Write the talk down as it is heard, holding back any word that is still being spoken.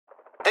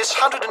This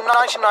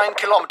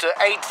 199-kilometer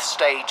 8th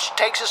stage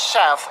takes us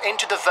south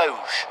into the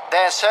Vosges.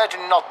 They're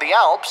certainly not the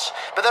Alps,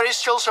 but there is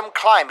still some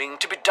climbing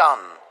to be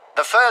done.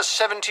 The first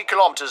 70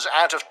 kilometers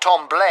out of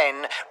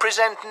Tomblaine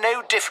present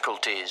no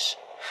difficulties.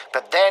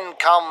 But then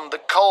come the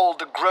Col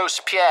de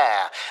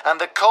Grosse-Pierre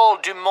and the Col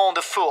du Mont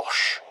de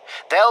Fourche.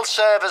 They'll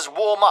serve as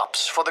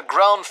warm-ups for the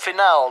grand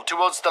finale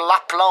towards the La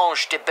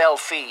Planche de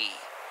Belleville.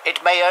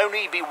 It may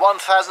only be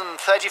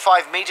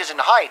 1,035 meters in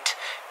height,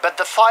 but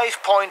the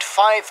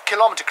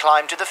 5.5-kilometer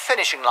climb to the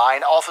finishing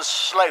line offers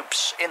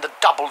slopes in the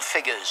double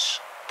figures.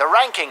 The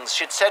rankings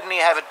should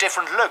certainly have a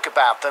different look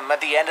about them at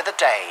the end of the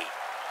day.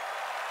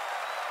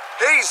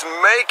 He's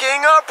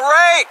making a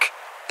break!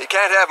 He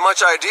can't have much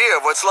idea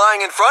of what's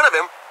lying in front of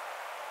him.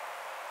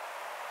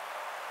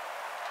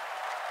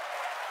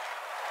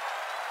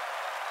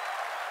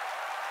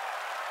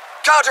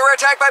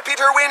 Counter-attack by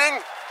Peter Weening.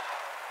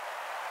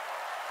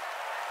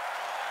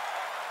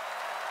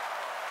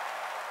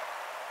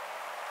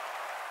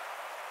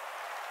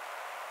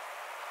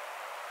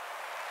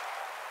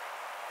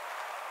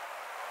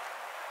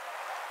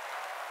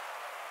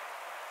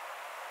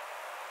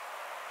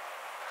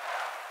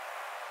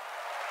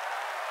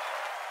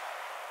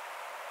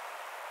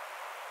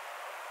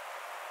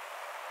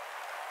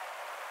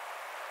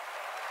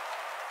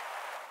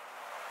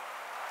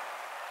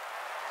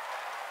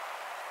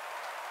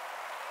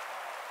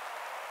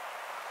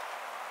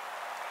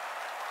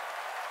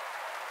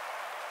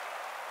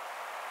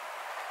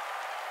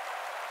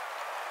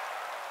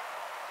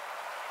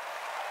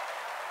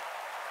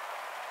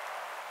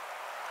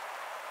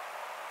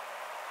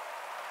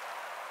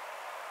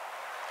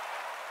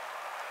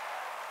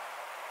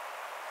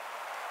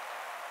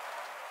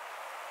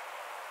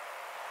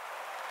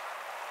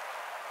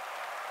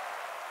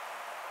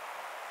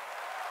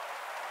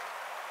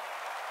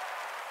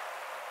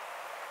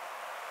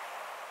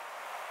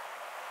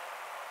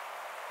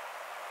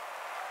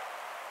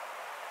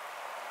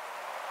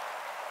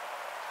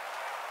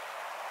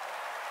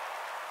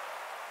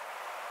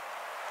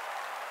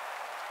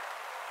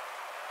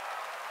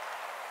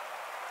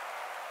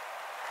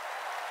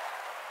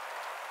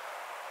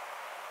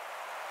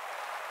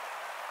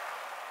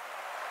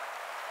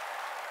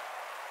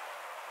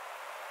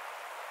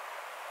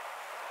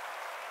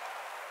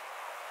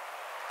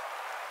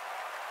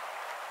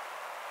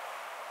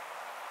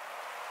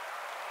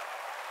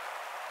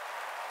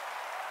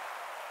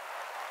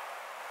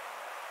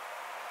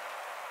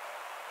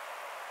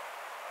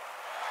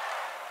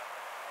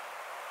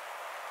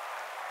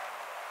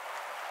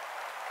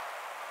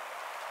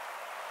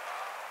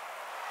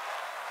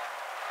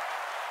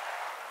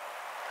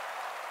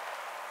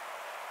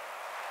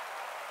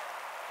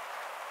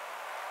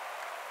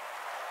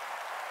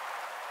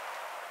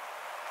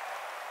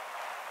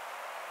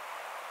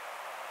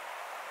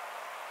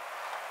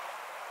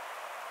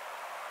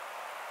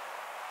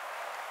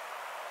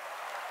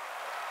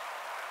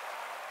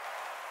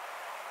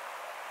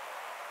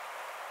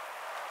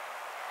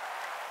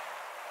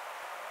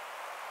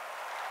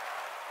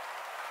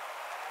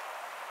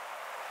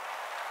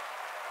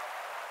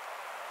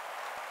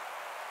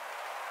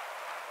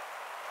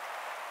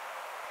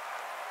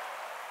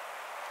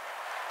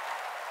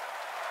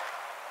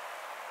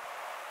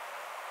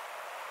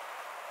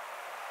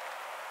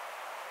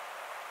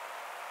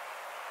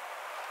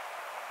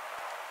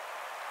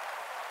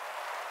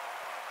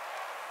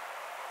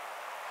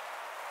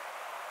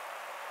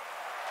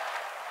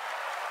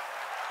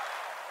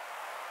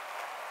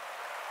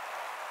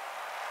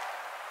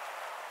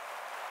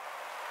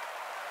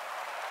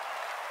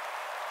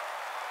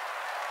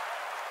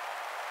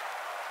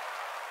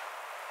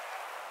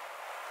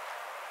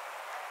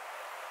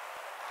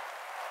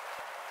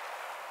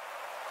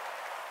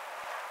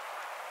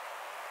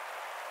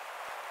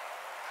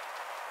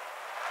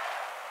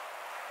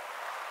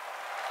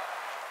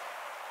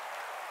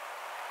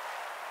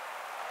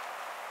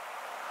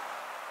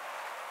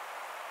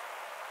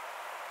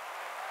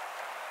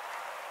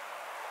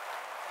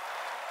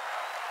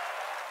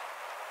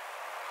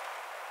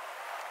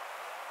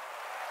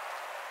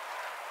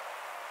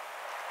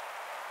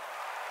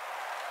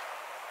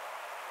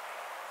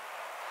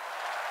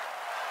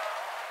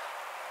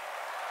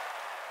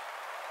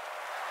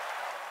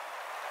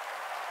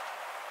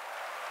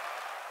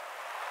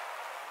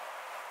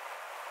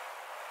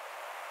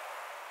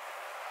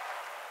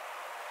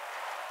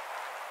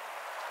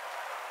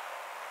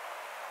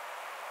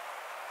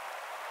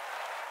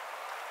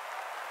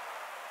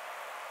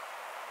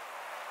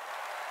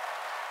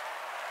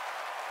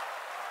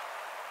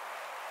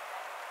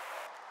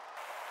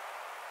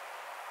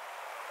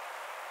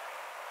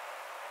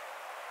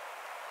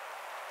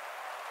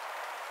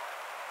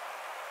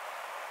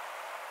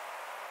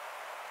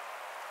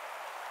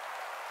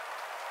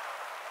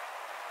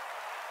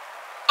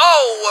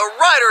 Oh, a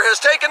rider has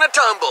taken a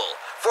tumble.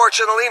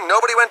 Fortunately,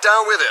 nobody went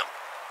down with him.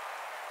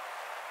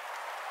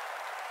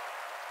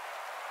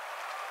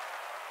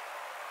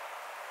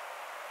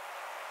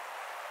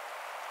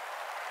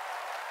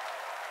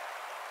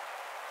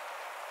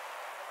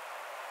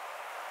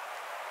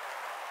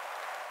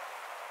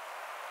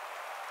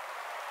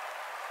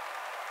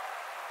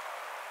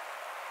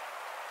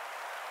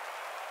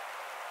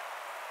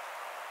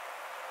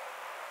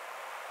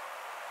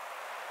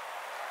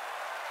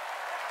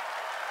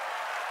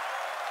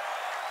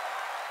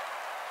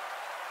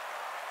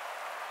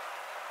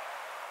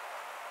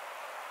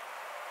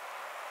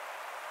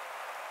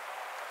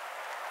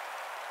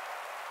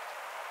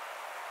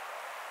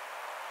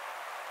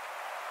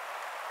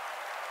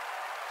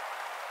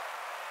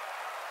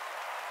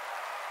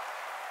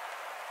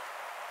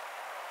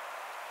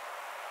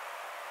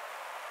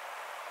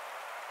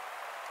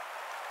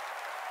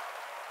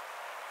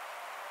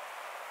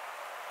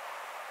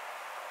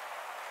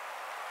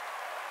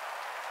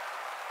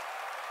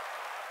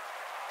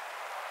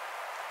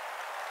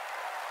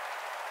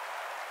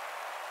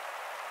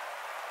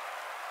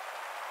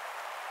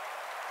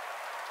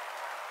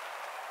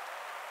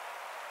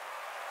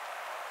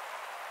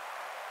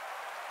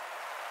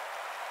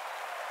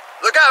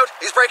 Look out,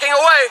 he's breaking away.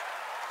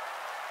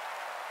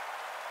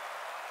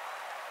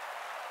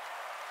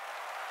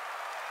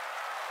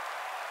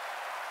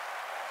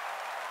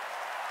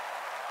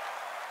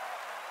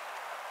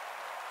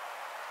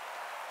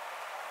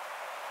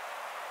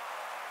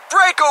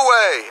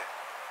 Breakaway!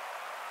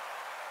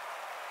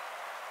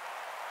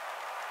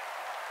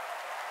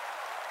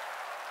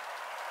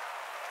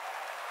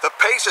 The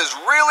pace is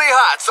really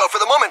hot, so for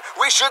the moment,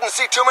 we shouldn't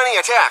see too many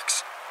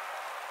attacks.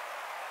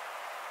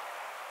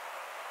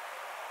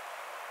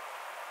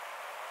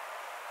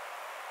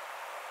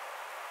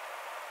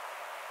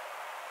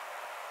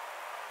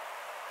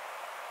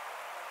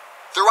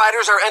 The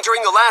riders are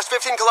entering the last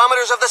 15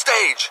 kilometers of the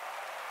stage.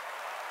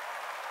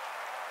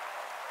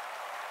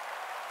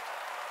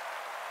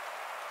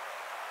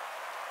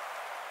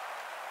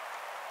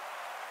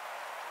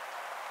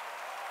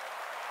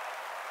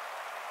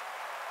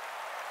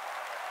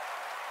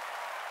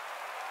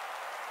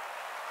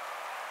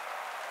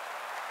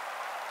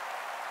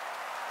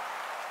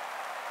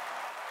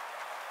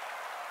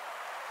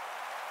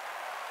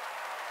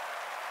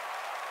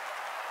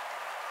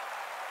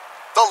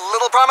 The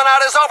little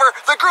promenade is over.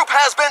 The group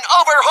has been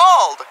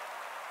overhauled.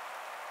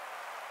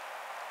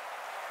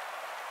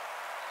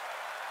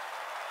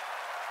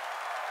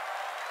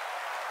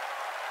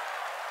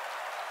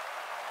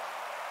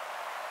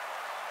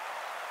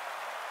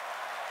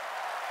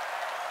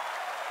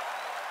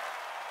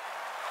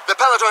 The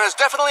peloton has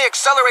definitely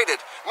accelerated,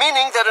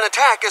 meaning that an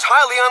attack is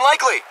highly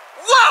unlikely.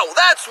 Wow,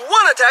 that's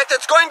one attack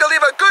that's going to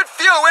leave a good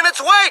few in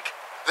its wake.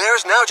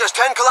 There's now just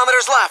 10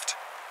 kilometers left.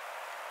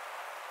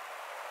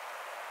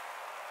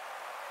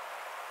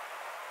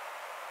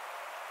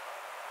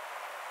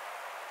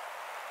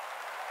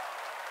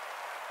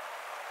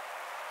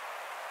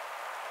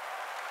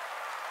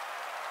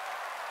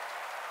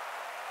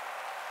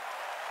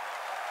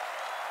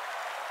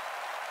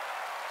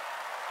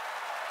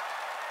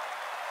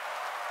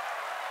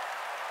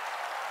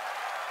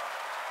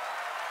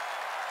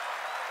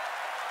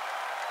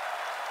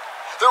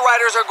 The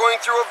riders are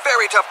going through a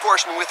very tough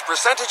portion with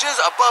percentages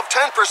above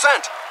 10%.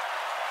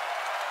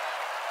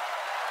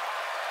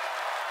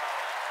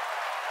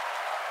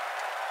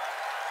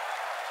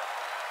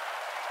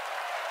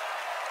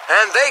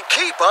 And they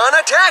keep on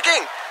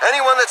attacking.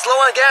 Anyone that's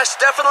low on gas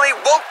definitely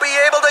won't be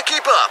able to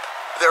keep up.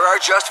 There are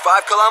just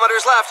 5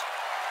 kilometers left.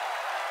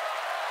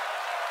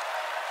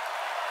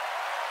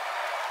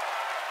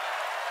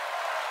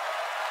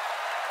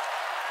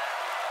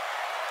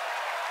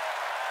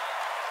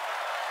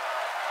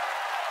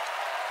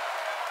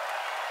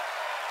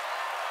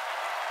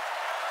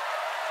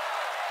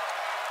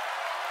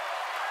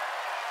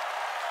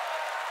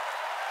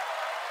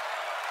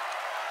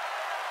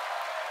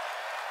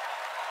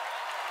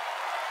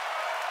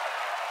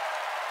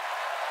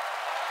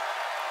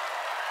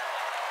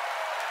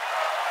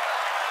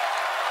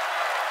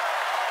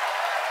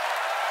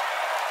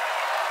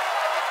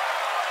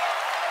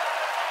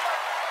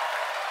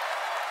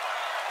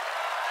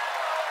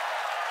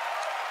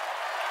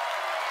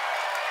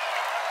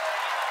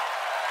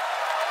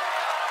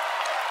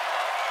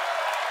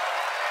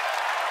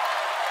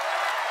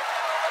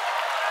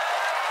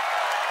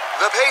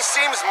 The pace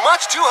seems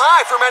much too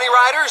high for many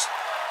riders.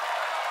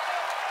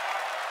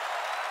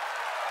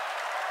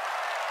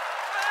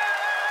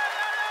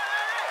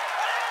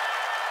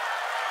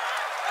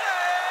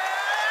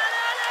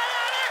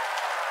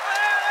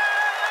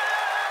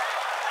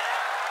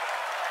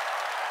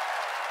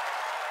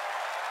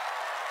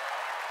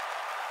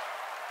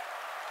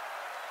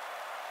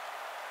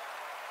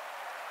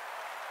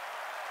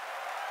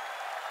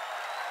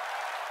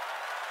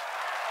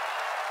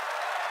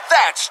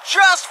 That's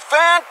just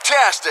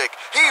fantastic!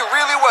 He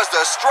really was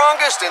the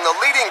strongest in the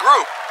leading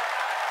group.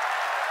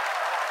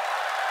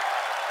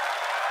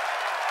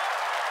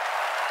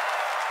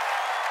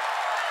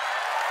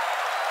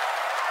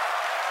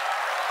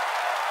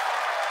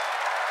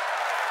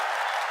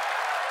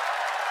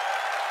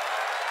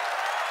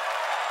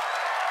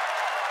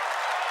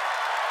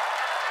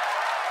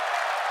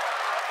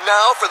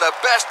 Now for the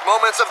best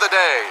moments of the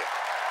day.